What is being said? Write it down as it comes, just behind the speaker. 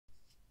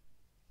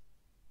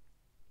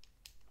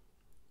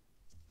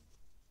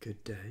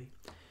Good day,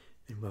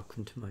 and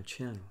welcome to my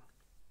channel.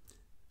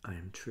 I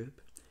am Trip,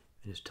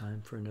 and it's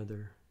time for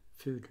another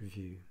food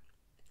review.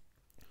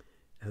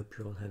 I hope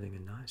you're all having a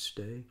nice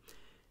day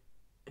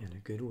and a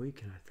good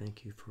week, and I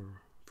thank you for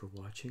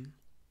watching.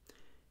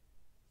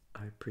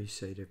 I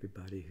appreciate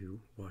everybody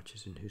who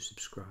watches and who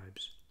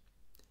subscribes.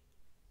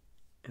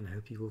 And I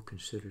hope you will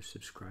consider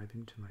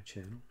subscribing to my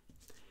channel,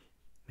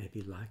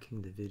 maybe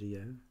liking the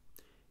video,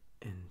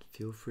 and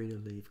feel free to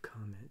leave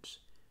comments.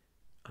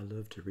 I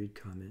love to read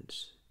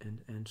comments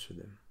and answer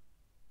them.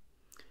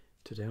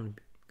 Today I'm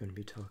going to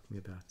be talking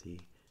about the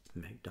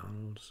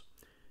McDonald's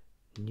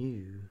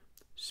new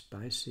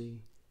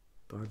spicy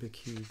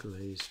BBQ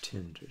Glazed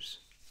tenders.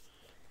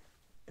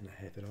 And I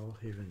have it all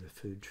here in the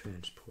food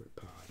transport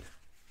pod.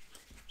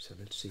 So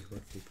let's see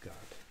what we've got.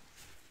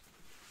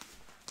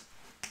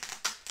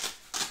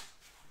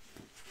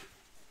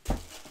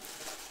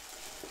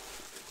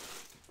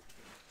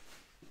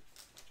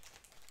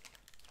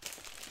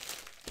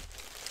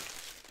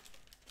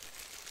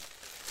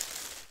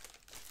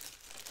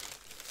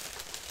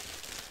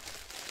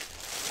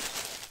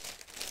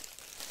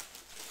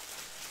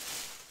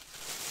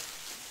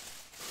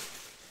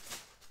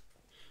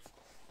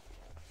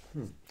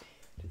 Did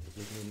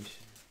they give me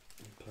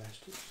any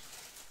plastics?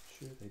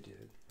 Sure they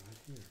did, right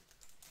here.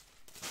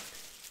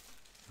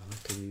 I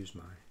like to use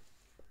my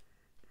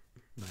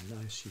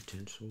nice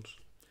utensils,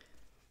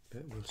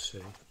 but we'll see.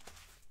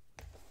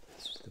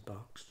 This is the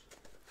box.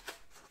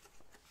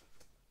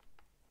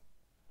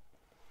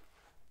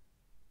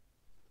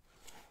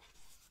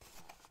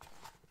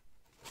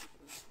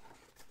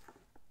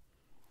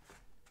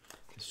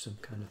 It's some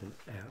kind of an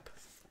app,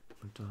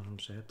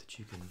 McDonald's app that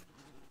you can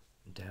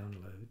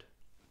download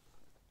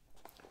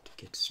to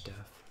get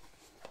stuff.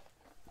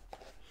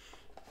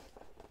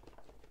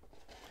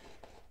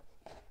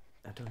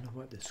 I don't know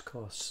what this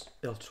costs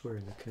elsewhere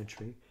in the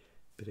country,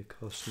 but it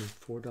cost me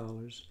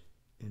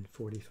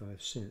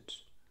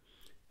 $4.45.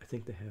 I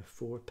think they have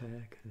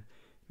 4-pack,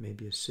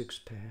 maybe a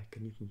 6-pack,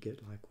 and you can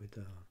get like with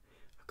a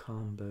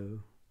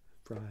combo,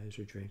 fries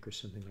or drink or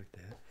something like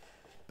that.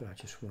 But I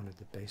just wanted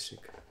the basic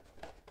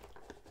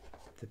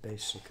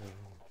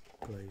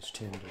glazed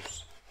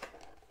tenders.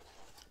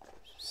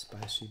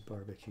 Spicy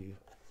barbecue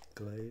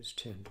glazed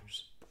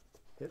tenders.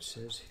 It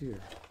says here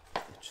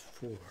it's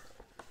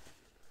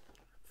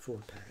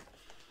 4-pack.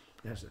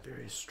 It has a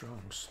very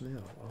strong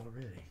smell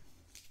already.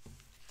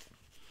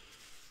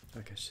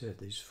 Like I said,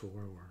 these 4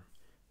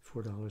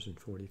 were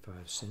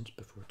 $4.45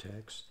 before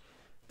tax.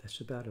 That's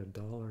about a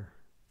dollar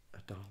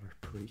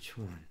per each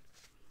one.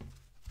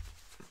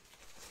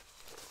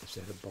 Is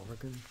that a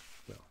bargain?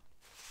 Well,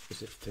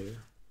 is it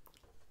fair?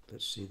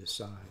 Let's see the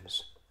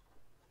size.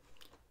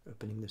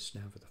 Opening this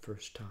now for the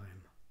first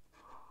time.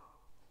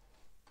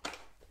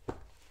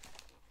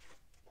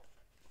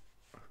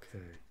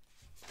 Okay.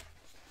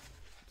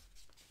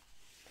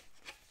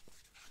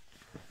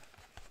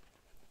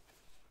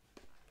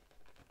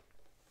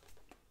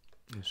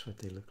 That's what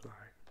they look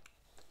like.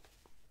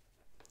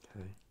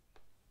 Okay.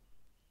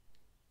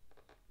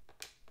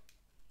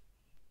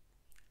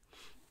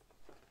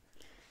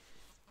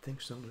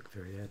 Things don't look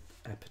very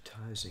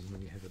appetizing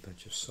when you have a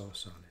bunch of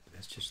sauce on it.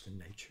 That's just the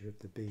nature of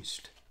the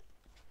beast.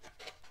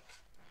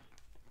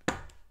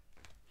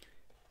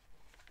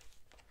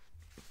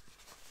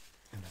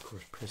 And of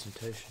course,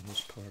 presentation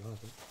is part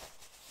of it.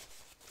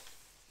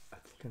 I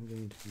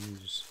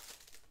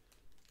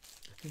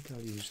think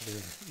I'll use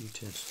their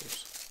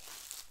utensils.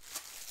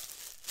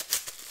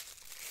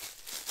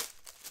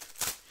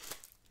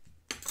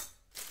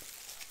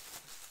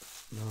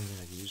 Normally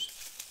I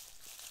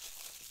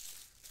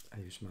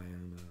use my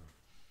own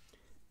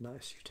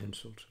nice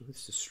utensils. So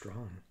this is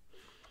strong,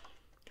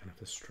 kind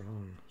of a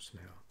strong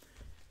smell.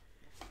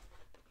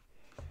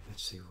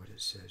 Let's see what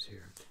it says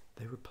here.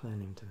 They were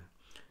planning to,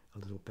 a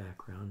little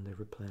background, they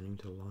were planning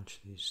to launch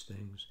these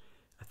things,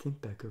 I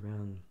think back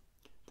around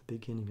the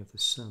beginning of the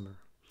summer.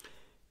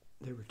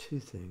 There were 2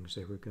 things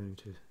they were going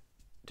to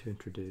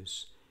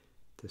introduce: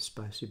 the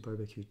spicy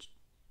barbecue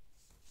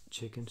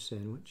chicken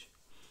sandwich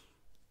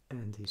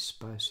and the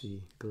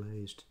spicy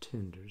glazed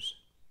tenders.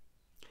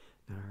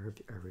 Now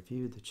I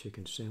reviewed the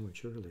chicken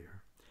sandwich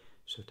earlier,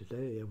 so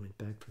today I went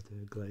back for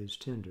the glazed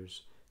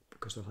tenders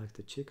because I like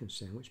the chicken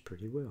sandwich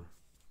pretty well.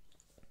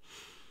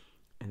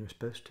 And they're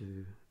supposed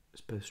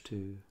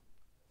to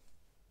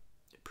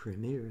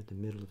premiere at the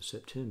middle of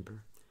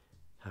September.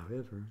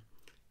 However,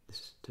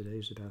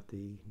 today's about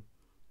the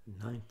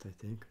 9th, I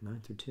think,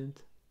 9th or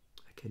 10th.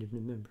 I can't even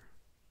remember.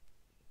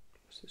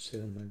 What's it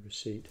say on my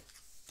receipt?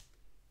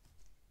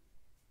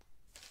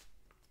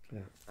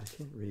 Yeah, I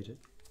can't read it.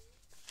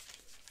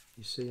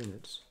 You see,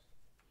 and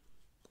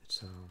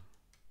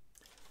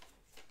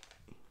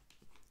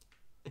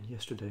and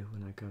yesterday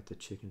when I got the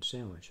chicken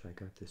sandwich, I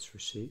got this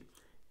receipt,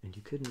 and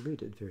you couldn't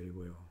read it very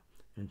well.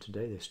 And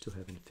today they still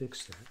haven't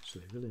fixed that, so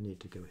they really need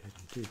to go ahead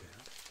and do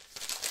that.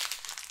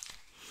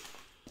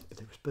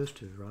 They were supposed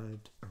to have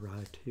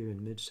arrived here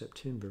in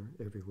mid-September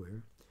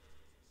everywhere,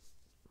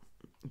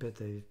 but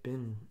they've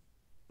been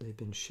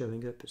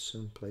showing up at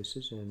some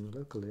places, and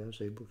luckily I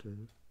was able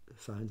to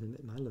find them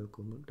at my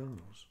local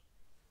McDonald's.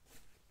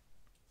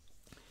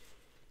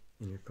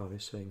 And you're probably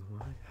saying,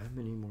 why? How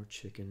many more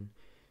chicken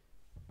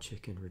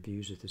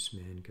reviews is this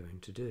man going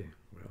to do?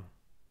 Well,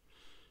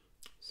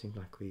 it seems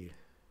like we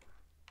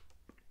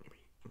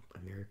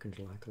Americans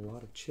like a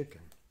lot of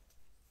chicken.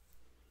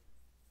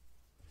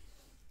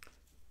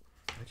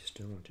 I just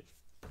don't want to.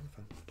 I don't know if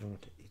I don't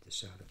want to eat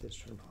this out of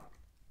this or not.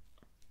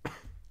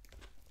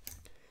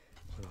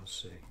 But I'll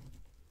see.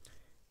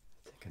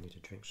 I think I need to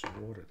drink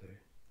some water though,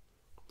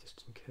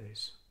 just in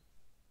case.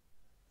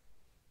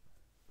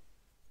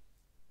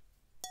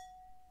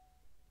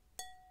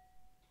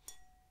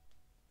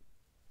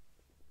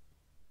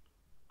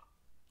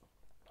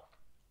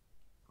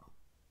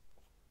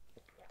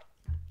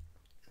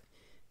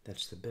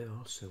 That's the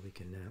bell, so we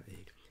can now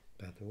eat.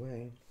 By the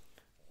way,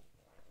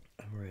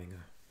 I'm wearing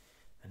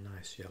a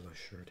nice yellow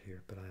shirt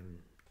here, but I'm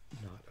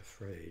not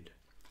afraid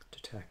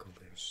to tackle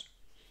this.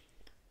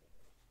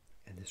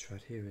 And this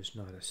right here is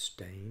not a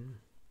stain.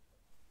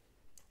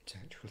 It's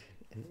actually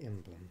an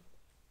emblem,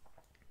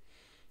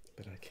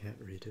 but I can't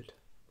read it.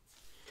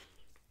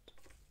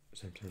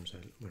 Sometimes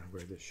when I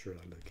wear this shirt,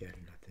 I look at it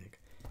and I think,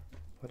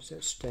 what is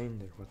that stain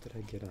there? What did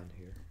I get on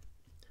here?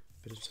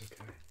 But it's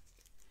okay.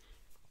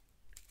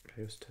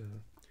 Just to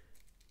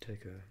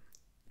take a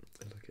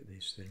look at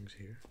these things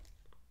here.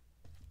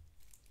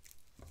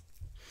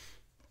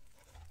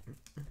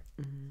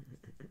 I'm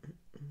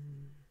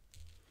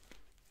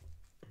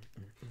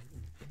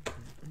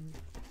going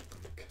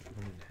to cut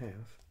one in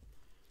half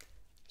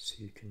so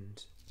you can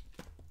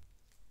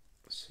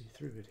see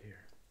through it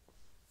here.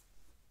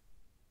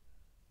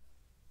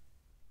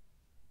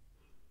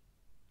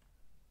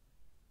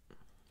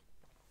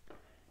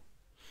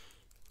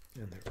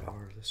 And there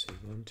are, let's see,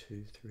 1,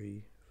 2,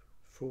 3,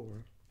 4.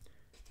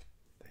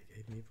 They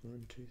gave me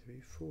 1, 2,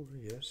 3, 4.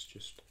 Yes,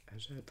 just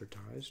as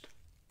advertised.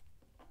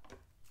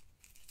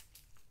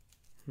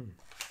 There's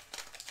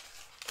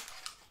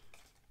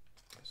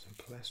some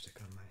plastic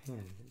on my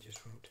hand. It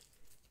just won't.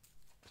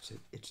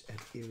 It's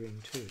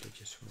adhering to it. It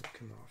just won't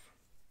come off.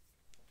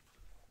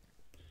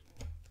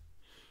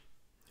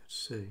 Let's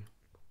see.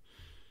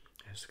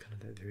 It has kind of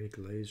that very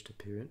glazed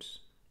appearance.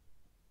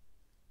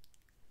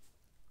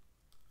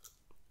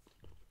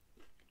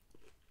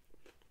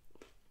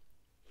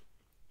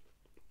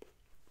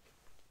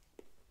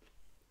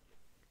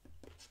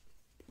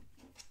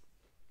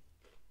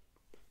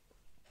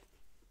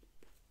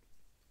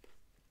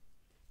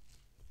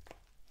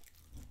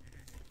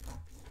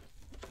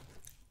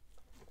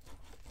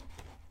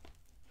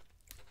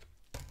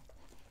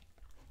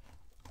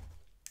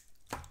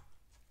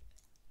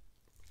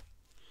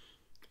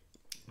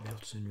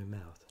 Melts in your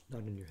mouth,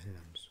 not in your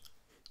hands.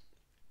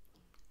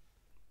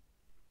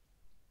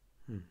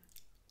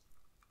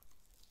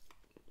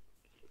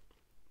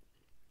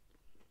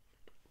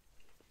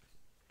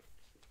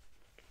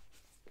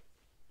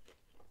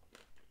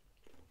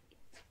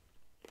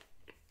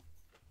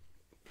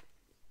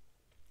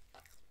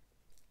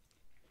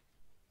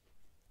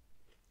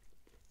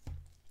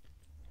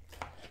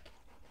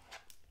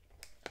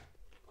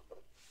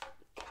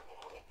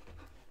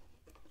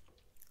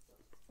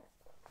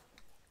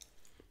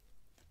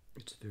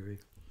 It's very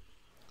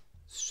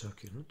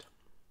succulent.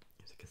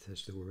 I think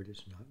that's the word.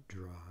 It's not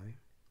dry.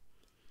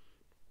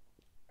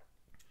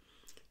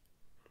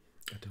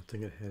 I don't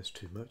think it has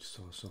too much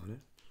sauce on it.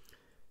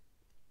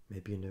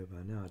 Maybe you know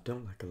by now I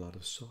don't like a lot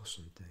of sauce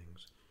on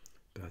things,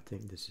 but I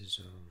think this is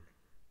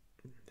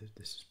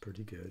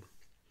pretty good.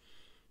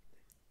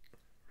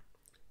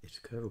 It's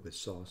covered with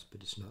sauce,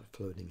 but it's not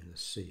floating in a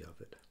sea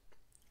of it.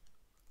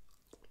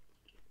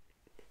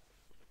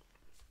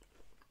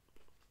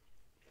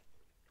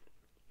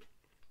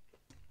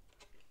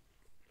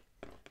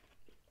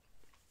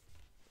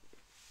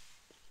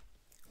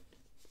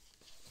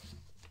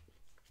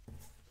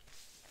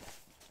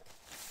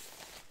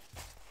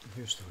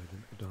 Here's the way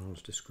that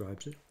McDonald's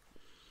describes it.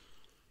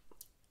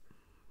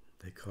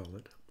 They call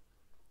it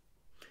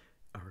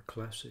our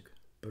classic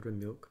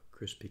buttermilk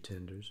crispy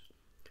tenders,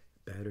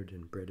 battered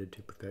and breaded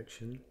to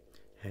perfection,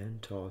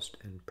 hand-tossed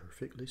and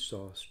perfectly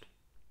sauced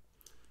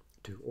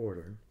to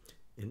order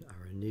in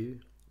our new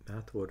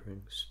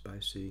mouth-watering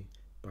spicy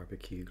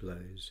BBQ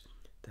glaze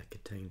that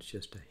contains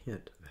just a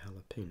hint of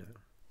jalapeno.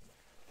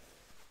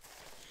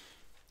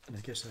 And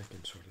I guess I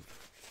can sort of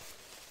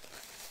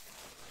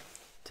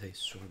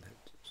taste sort of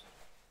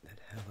that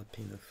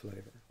jalapeno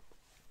flavor.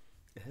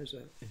 It has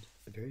a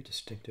very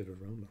distinctive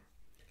aroma.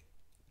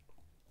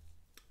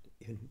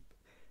 Even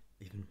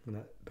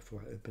when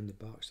before I opened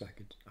the box, I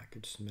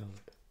could smell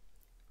it.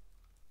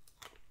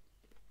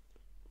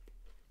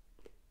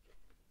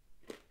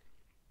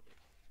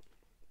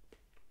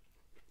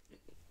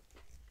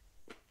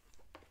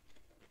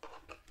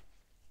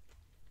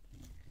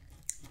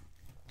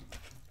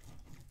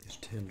 It's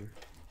tender.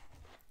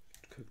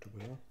 It's cooked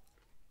well.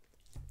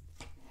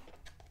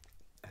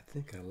 I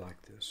think I like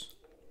this.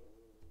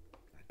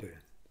 I do.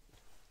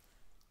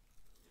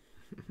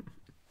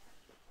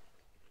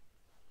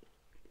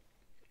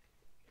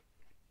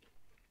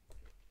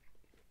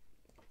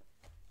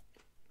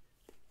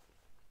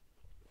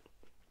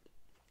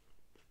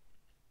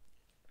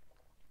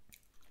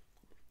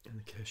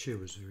 The cashier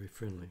was very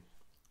friendly,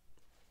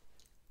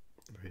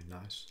 very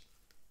nice.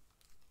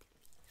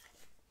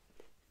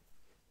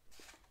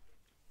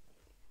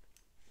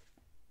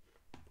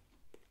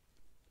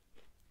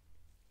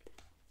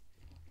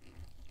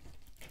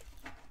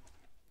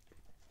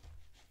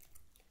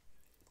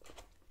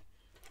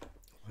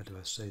 Why do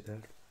I say that?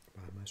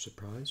 Why am I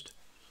surprised?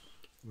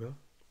 Well,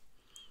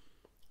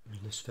 I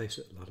mean, let's face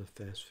it, a lot of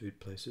fast food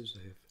places,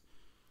 they have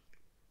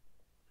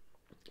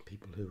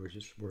people who are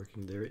just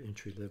working their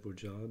entry-level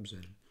jobs,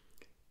 and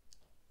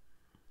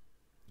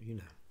you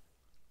know.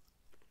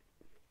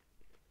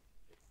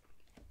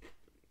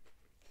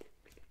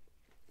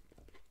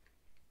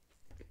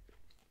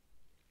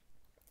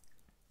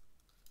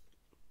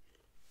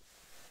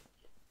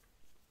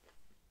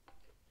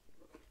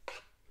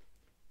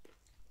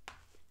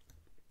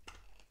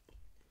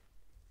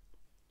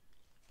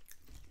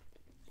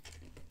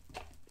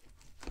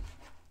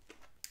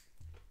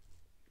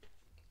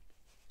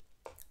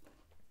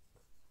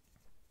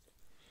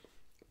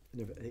 I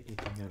never ate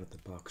anything out of the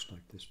box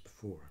like this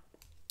before.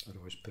 I'd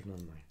always put it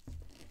on my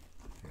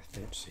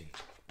fancy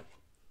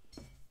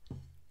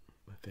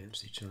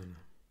china.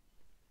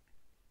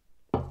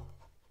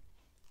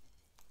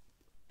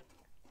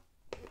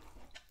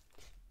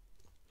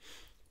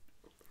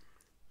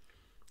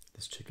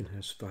 This chicken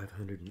has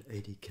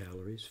 580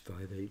 calories,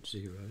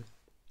 580.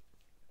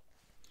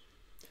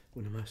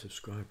 One of my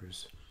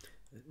subscribers,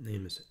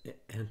 name is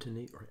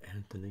Anthony,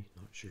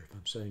 not sure if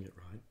I'm saying it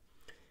right.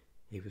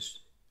 He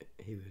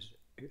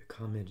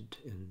commented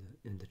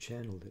in the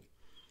channel that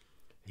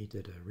he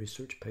did a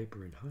research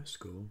paper in high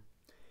school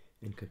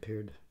and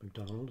compared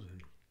McDonald's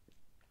and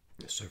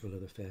several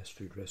other fast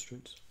food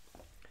restaurants,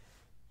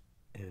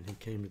 and he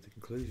came to the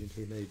conclusion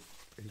he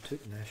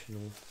took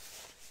national,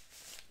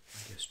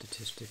 I guess,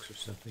 statistics or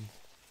something,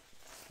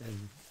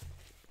 and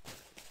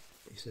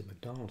he said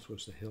McDonald's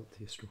was the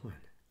healthiest one.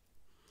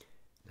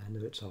 And I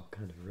know it's all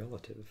kind of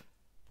relative.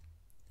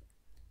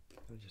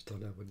 I just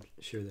thought I would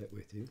share that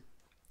with you.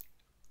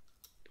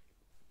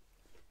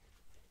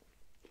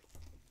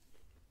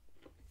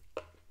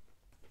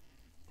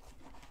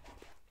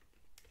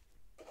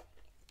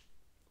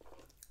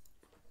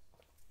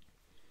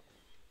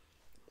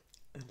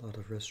 A lot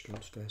of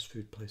restaurants, fast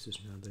food places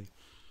now,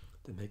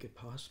 they make it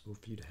possible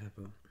for you to have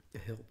a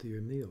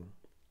healthier meal.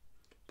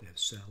 They have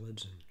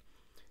salads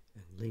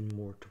and lean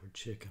more toward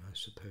chicken, I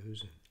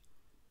suppose.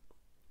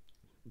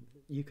 And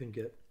you can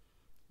get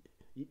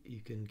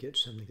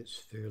something that's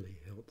fairly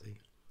healthy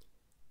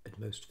at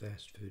most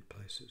fast food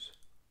places.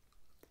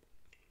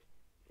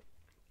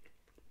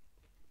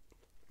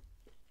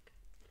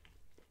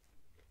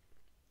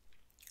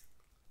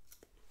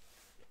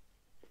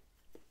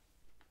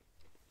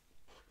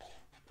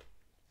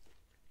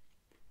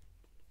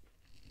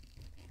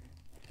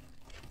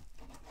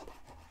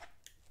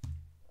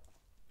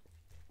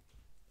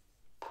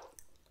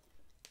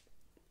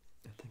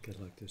 I think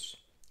I like this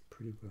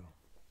pretty well.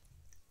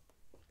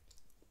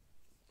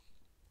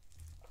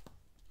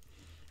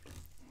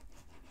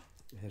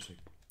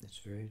 It's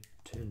very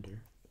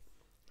tender.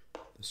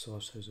 The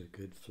sauce has a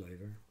good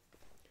flavor.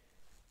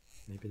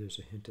 Maybe there's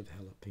a hint of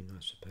jalapeno,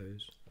 I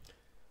suppose.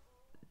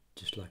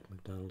 Just like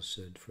McDonald's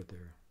said for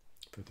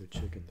their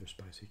chicken, their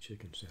spicy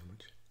chicken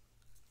sandwich.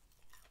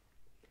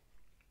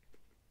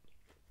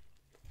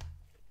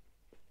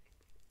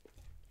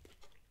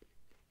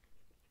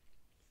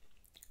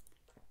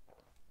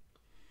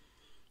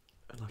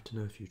 I'd like to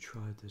know if you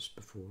tried this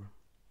before,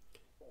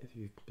 if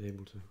you've been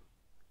able to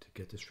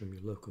get this from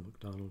your local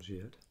McDonald's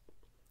yet,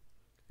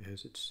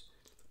 as it's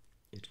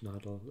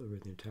not all over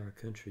the entire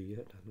country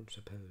yet, I don't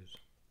suppose.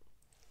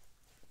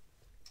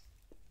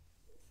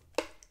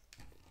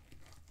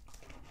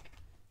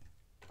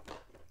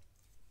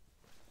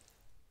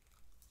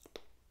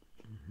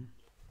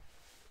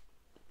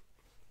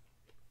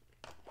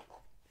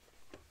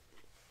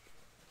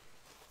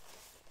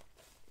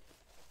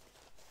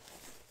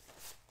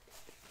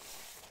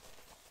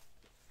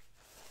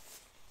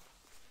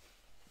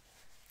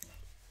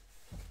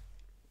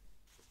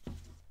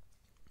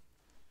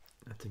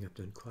 I think I've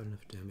done quite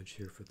enough damage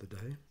here for the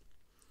day.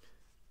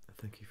 I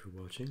thank you for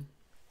watching,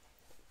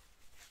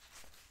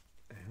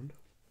 and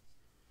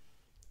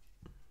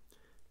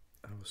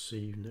I will see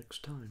you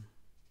next time.